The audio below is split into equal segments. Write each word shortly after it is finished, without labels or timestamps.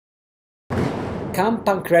Can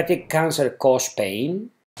pancreatic cancer cause pain?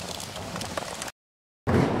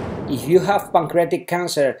 If you have pancreatic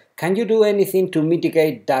cancer, can you do anything to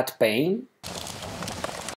mitigate that pain?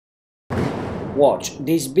 Watch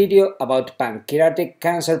this video about pancreatic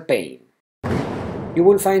cancer pain. You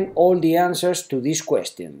will find all the answers to these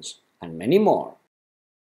questions, and many more.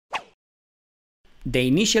 The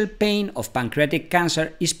initial pain of pancreatic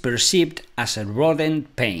cancer is perceived as a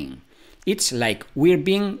rodent pain. It's like we're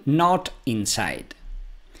being gnawed inside.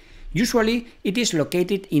 Usually, it is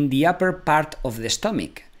located in the upper part of the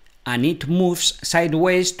stomach, and it moves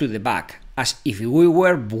sideways to the back, as if we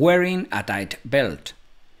were wearing a tight belt.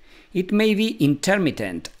 It may be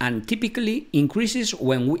intermittent and typically increases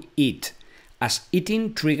when we eat, as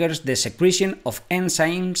eating triggers the secretion of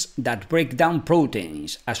enzymes that break down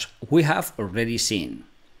proteins, as we have already seen.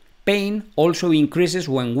 Pain also increases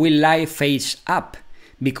when we lie face up,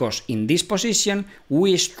 because in this position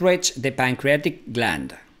we stretch the pancreatic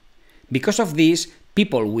gland. Because of this,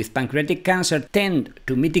 people with pancreatic cancer tend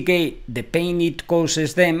to mitigate the pain it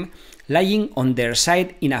causes them lying on their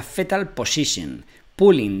side in a fetal position,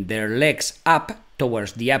 pulling their legs up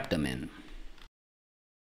towards the abdomen.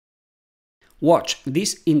 Watch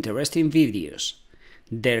these interesting videos.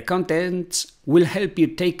 Their contents will help you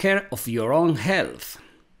take care of your own health.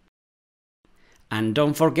 And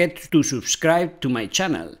don't forget to subscribe to my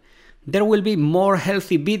channel. There will be more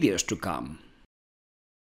healthy videos to come.